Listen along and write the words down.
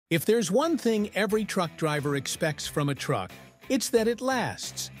If there's one thing every truck driver expects from a truck, it's that it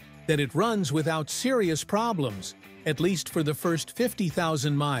lasts, that it runs without serious problems, at least for the first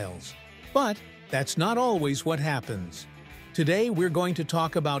 50,000 miles. But that's not always what happens. Today we're going to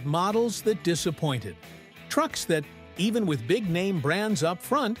talk about models that disappointed. Trucks that, even with big-name brands up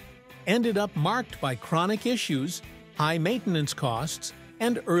front, ended up marked by chronic issues, high maintenance costs,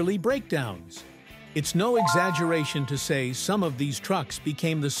 and early breakdowns. It's no exaggeration to say some of these trucks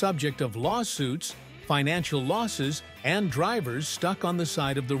became the subject of lawsuits, financial losses, and drivers stuck on the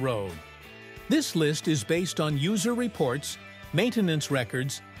side of the road. This list is based on user reports, maintenance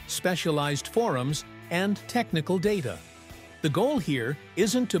records, specialized forums, and technical data. The goal here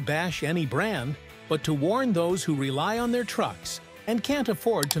isn't to bash any brand, but to warn those who rely on their trucks and can't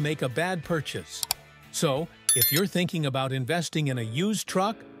afford to make a bad purchase. So, if you're thinking about investing in a used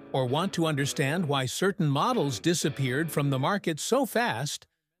truck or want to understand why certain models disappeared from the market so fast,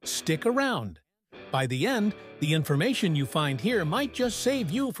 stick around. By the end, the information you find here might just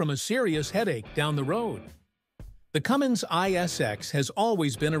save you from a serious headache down the road. The Cummins ISX has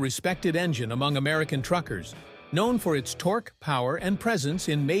always been a respected engine among American truckers, known for its torque, power, and presence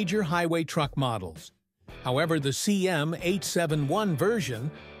in major highway truck models. However, the CM871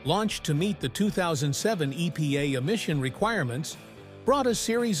 version, launched to meet the 2007 EPA emission requirements, brought a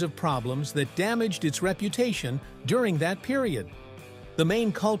series of problems that damaged its reputation during that period. The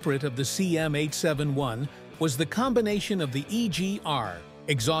main culprit of the CM871 was the combination of the EGR,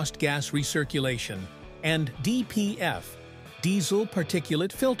 exhaust gas recirculation, and DPF, diesel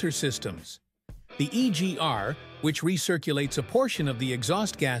particulate filter systems. The EGR, which recirculates a portion of the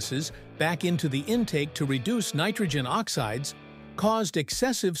exhaust gases back into the intake to reduce nitrogen oxides, caused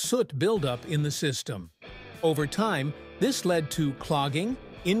excessive soot buildup in the system. Over time, this led to clogging,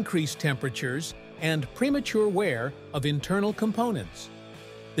 increased temperatures, and premature wear of internal components.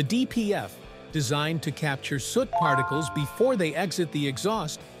 The DPF, designed to capture soot particles before they exit the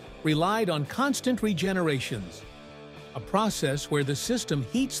exhaust, relied on constant regenerations, a process where the system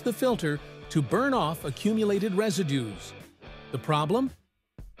heats the filter to burn off accumulated residues. The problem?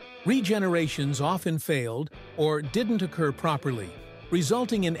 Regenerations often failed or didn't occur properly,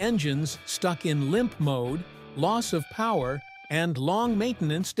 resulting in engines stuck in limp mode, loss of power, and long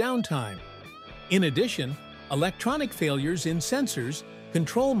maintenance downtime. In addition, electronic failures in sensors,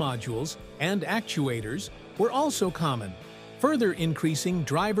 control modules, and actuators were also common, further increasing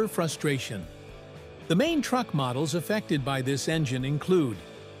driver frustration. The main truck models affected by this engine include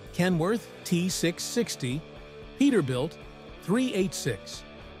Kenworth T660, Peterbilt 386,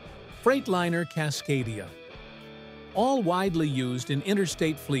 Freightliner Cascadia, all widely used in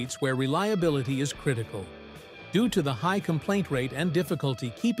interstate fleets where reliability is critical. Due to the high complaint rate and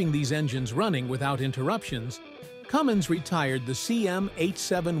difficulty keeping these engines running without interruptions, Cummins retired the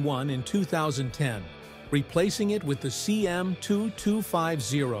CM871 in 2010, replacing it with the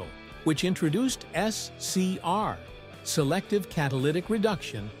CM2250, which introduced SCR, selective catalytic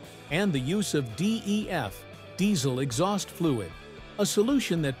reduction, and the use of DEF, diesel exhaust fluid, a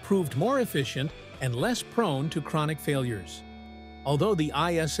solution that proved more efficient and less prone to chronic failures. Although the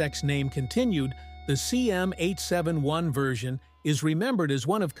ISX name continued, the CM871 version is remembered as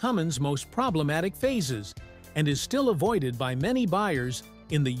one of Cummins' most problematic phases and is still avoided by many buyers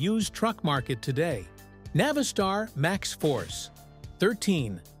in the used truck market today. Navistar MAXFORCE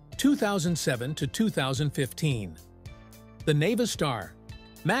 13, 2007 to 2015. The Navistar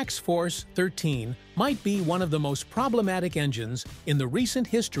MAXFORCE 13 might be one of the most problematic engines in the recent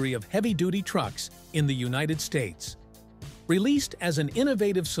history of heavy-duty trucks in the United States. Released as an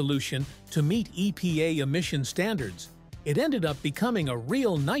innovative solution to meet EPA emission standards, it ended up becoming a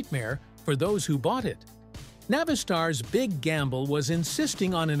real nightmare for those who bought it. Navistar's big gamble was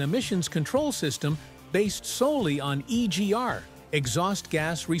insisting on an emissions control system based solely on EGR, exhaust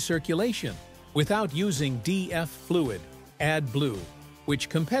gas recirculation, without using DF fluid, AdBlue, which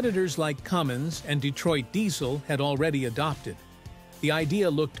competitors like Cummins and Detroit Diesel had already adopted. The idea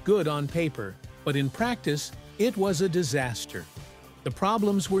looked good on paper, but in practice, it was a disaster. The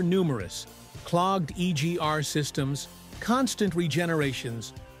problems were numerous: clogged EGR systems, constant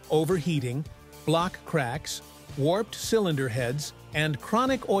regenerations, overheating, block cracks, warped cylinder heads, and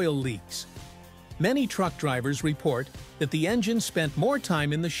chronic oil leaks. Many truck drivers report that the engine spent more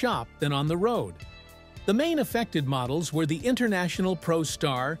time in the shop than on the road. The main affected models were the International Pro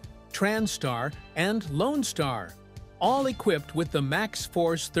Star, TransStar, and Lone Star, all equipped with the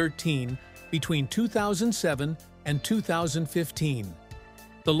MAXFORCE 13 between 2007 and 2015.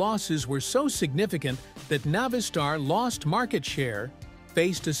 The losses were so significant that Navistar lost market share,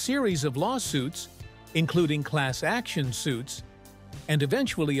 faced a series of lawsuits, including class action suits, and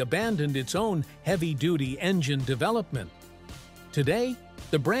eventually abandoned its own heavy-duty engine development. Today,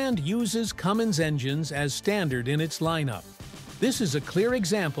 the brand uses Cummins engines as standard in its lineup. This is a clear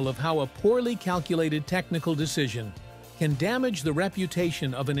example of how a poorly calculated technical decision can damage the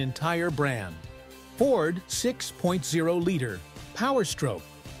reputation of an entire brand. Ford 6.0-liter Power Stroke,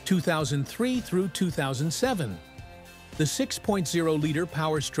 2003 through 2007. The 6.0-liter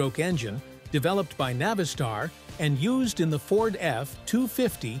Power Stroke engine, developed by Navistar and used in the Ford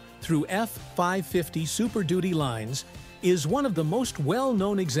F-250 through F-550 Super Duty lines, is one of the most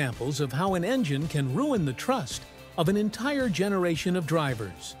well-known examples of how an engine can ruin the trust of an entire generation of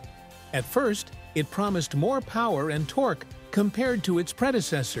drivers. At first, it promised more power and torque compared to its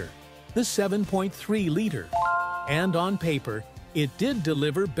predecessor, the 7.3-liter, and on paper, it did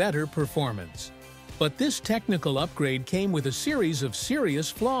deliver better performance. But this technical upgrade came with a series of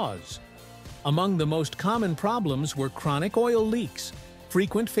serious flaws. Among the most common problems were chronic oil leaks,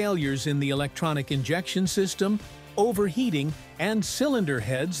 frequent failures in the electronic injection system, overheating, and cylinder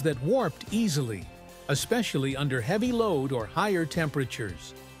heads that warped easily, especially under heavy load or higher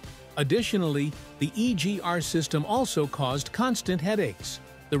temperatures. Additionally, the EGR system also caused constant headaches.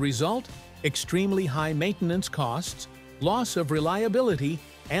 The result? Extremely high maintenance costs, loss of reliability,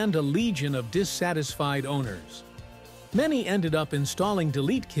 and a legion of dissatisfied owners. Many ended up installing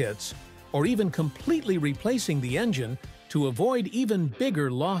delete kits or even completely replacing the engine to avoid even bigger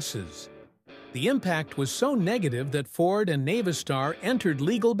losses. The impact was so negative that Ford and Navistar entered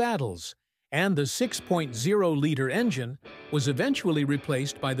legal battles, and the 6.0-liter engine was eventually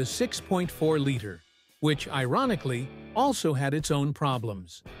replaced by the 6.4-liter, which, ironically, also had its own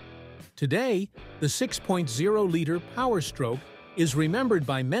problems. Today, the 6.0-liter Power Stroke is remembered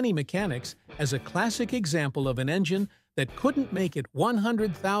by many mechanics as a classic example of an engine that couldn't make it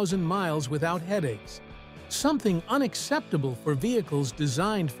 100,000 miles without headaches, something unacceptable for vehicles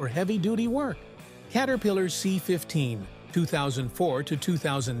designed for heavy-duty work. Caterpillar C15, 2004 to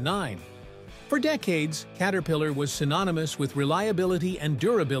 2009. For decades, Caterpillar was synonymous with reliability and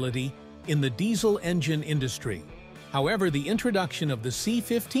durability in the diesel engine industry. However, the introduction of the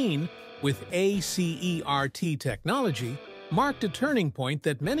C15 with ACERT technology marked a turning point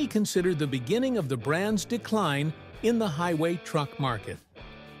that many consider the beginning of the brand's decline in the highway truck market.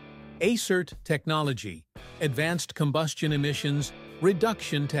 ACERT technology, Advanced Combustion Emissions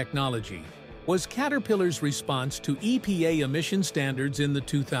Reduction Technology, was Caterpillar's response to EPA emission standards in the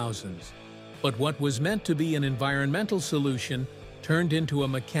 2000s. But what was meant to be an environmental solution turned into a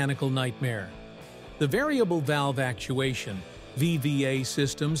mechanical nightmare. The variable valve actuation, VVA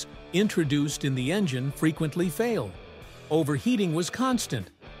systems, introduced in the engine frequently failed. Overheating was constant,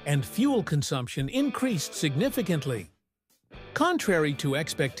 and fuel consumption increased significantly, contrary to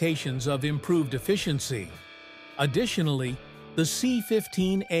expectations of improved efficiency. Additionally, the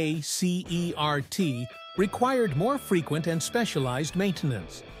C15A CERT required more frequent and specialized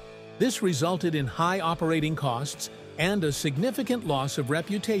maintenance. This resulted in high operating costs and a significant loss of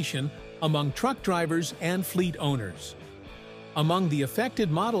reputation among truck drivers and fleet owners. Among the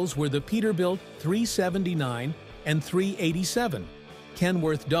affected models were the Peterbilt 379 and 387,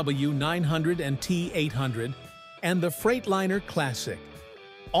 Kenworth W900 and T800, and the Freightliner Classic,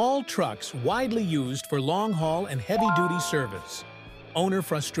 all trucks widely used for long-haul and heavy-duty service. Owner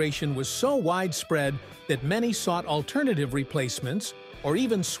frustration was so widespread that many sought alternative replacements or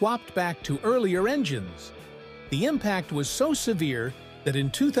even swapped back to earlier engines. The impact was so severe that in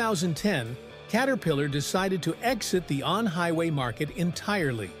 2010, Caterpillar decided to exit the on-highway market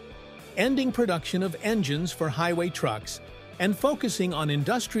entirely, ending production of engines for highway trucks and focusing on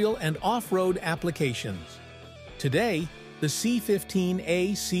industrial and off-road applications. Today, the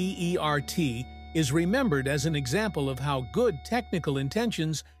C15A CERT is remembered as an example of how good technical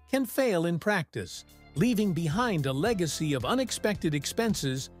intentions can fail in practice, leaving behind a legacy of unexpected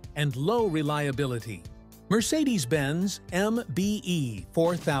expenses and low reliability. Mercedes-Benz MBE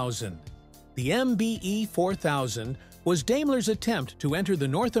 4000. The MBE 4000 was Daimler's attempt to enter the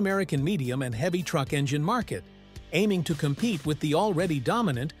North American medium and heavy truck engine market, aiming to compete with the already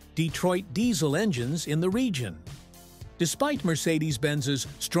dominant Detroit diesel engines in the region. Despite Mercedes-Benz's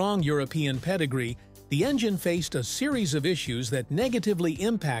strong European pedigree, the engine faced a series of issues that negatively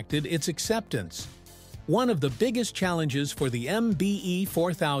impacted its acceptance. One of the biggest challenges for the MBE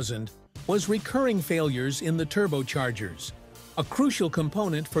 4000 was recurring failures in the turbochargers, a crucial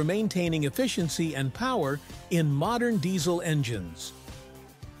component for maintaining efficiency and power in modern diesel engines.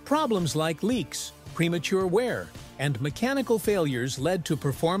 Problems like leaks, premature wear, and mechanical failures led to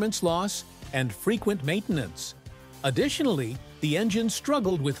performance loss and frequent maintenance. Additionally, the engine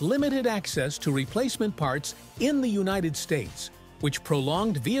struggled with limited access to replacement parts in the United States, which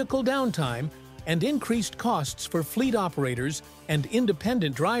prolonged vehicle downtime and increased costs for fleet operators and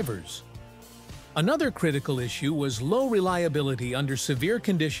independent drivers. Another critical issue was low reliability under severe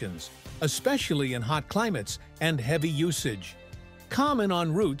conditions, especially in hot climates and heavy usage, common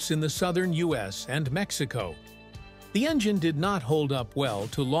on routes in the southern U.S. and Mexico. The engine did not hold up well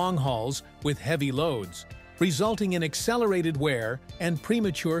to long hauls with heavy loads, resulting in accelerated wear and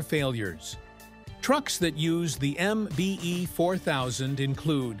premature failures. Trucks that use the MBE 4000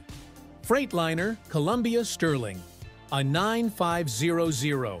 include Freightliner Columbia Sterling, a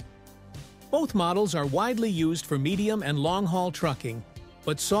 9500. Both models are widely used for medium and long-haul trucking,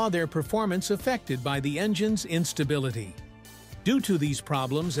 but saw their performance affected by the engine's instability. Due to these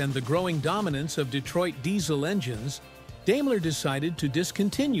problems and the growing dominance of Detroit diesel engines, Daimler decided to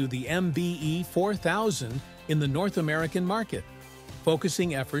discontinue the MBE 4000 in the North American market,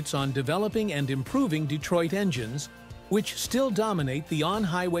 focusing efforts on developing and improving Detroit engines, which still dominate the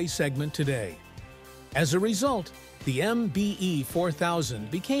on-highway segment today. As a result, the MBE 4000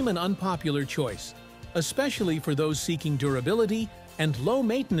 became an unpopular choice, especially for those seeking durability and low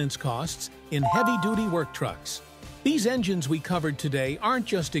maintenance costs in heavy-duty work trucks. These engines we covered today aren't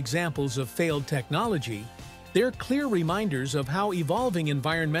just examples of failed technology, they're clear reminders of how evolving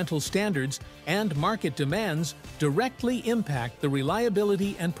environmental standards and market demands directly impact the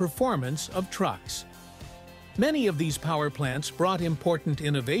reliability and performance of trucks. Many of these power plants brought important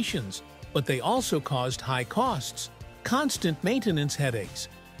innovations, but they also caused high costs, constant maintenance headaches,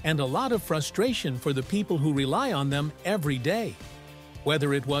 and a lot of frustration for the people who rely on them every day.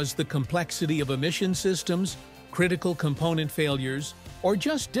 Whether it was the complexity of emission systems, critical component failures, or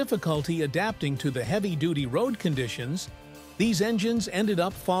just difficulty adapting to the heavy-duty road conditions, these engines ended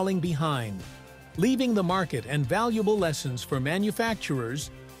up falling behind, leaving the market and valuable lessons for manufacturers,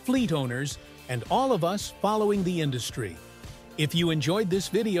 fleet owners, and all of us following the industry. If you enjoyed this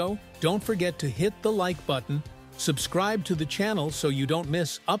video, don't forget to hit the like button, subscribe to the channel so you don't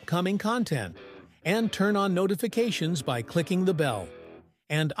miss upcoming content, and turn on notifications by clicking the bell.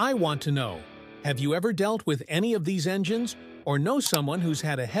 And I want to know, have you ever dealt with any of these engines or know someone who's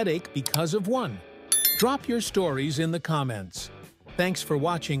had a headache because of one? Drop your stories in the comments. Thanks for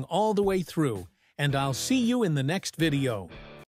watching all the way through, and I'll see you in the next video.